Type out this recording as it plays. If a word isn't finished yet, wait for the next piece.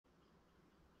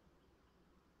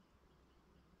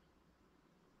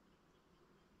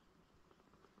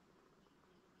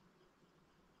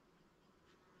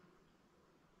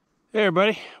Hey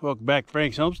everybody, welcome back to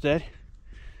Frank's Homestead.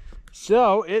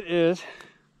 So it is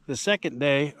the second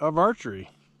day of archery.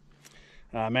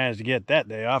 I managed to get that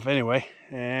day off anyway,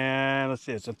 and let's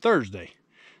see, it's a Thursday,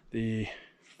 the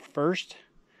 1st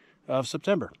of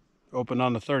September. Opened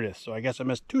on the 30th, so I guess I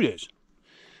missed 2 days.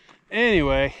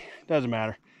 Anyway, doesn't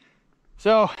matter.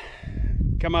 So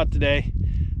come out today.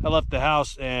 I left the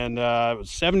house and it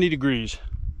was 70 degrees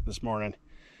this morning,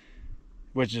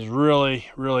 which is really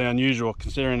unusual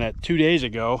considering that 2 days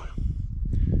ago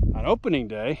on opening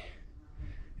day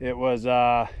it was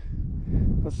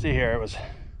let's see here, it was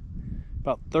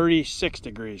about 36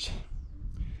 degrees.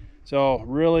 So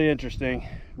really interesting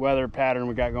weather pattern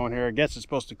we got going here. I guess it's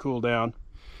supposed to cool down,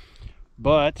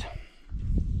 but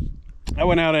I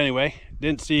went out anyway.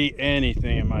 Didn't see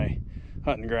anything in my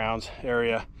hunting grounds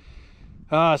area.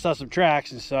 I saw some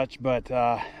tracks and such, but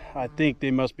I think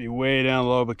they must be way down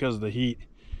low because of the heat,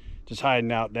 just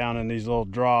hiding out down in these little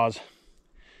draws.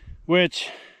 Which,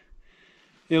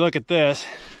 you look at this,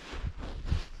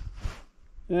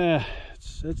 yeah,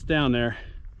 it's down there.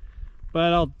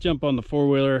 But I'll jump on the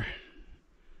four-wheeler,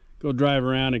 go drive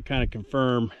around and kind of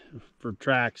confirm for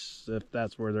tracks if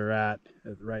that's where they're at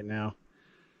right now.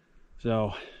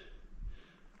 So,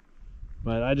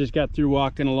 but I just got through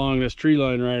walking along this tree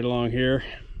line right along here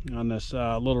on this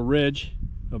little ridge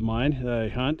of mine that I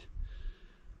hunt,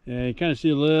 and you kind of see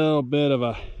a little bit of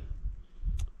a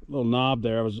little knob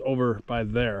there. I was over by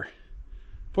there.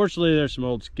 Fortunately, there's some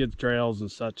old skid trails and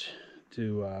such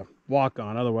to walk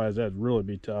on, otherwise that'd really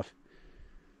be tough.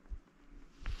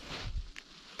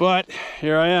 But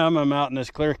here I am, I'm out in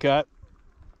this clear cut.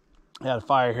 I had a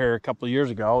fire here a couple of years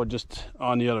ago just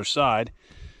on the other side,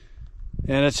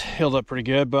 and it's healed up pretty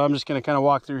good. But I'm just going to kind of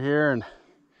walk through here and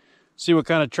see what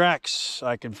kind of tracks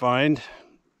I can find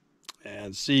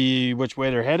and see which way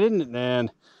they're headed,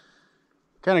 and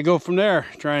kind of go from there.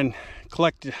 Try and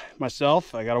collect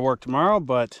myself. I got to work tomorrow,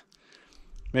 but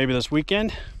maybe this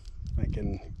weekend I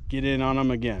can get in on them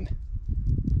again.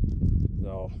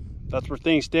 So that's where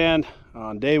things stand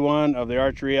on day one of the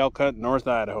archery elk hunt in North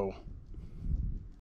Idaho.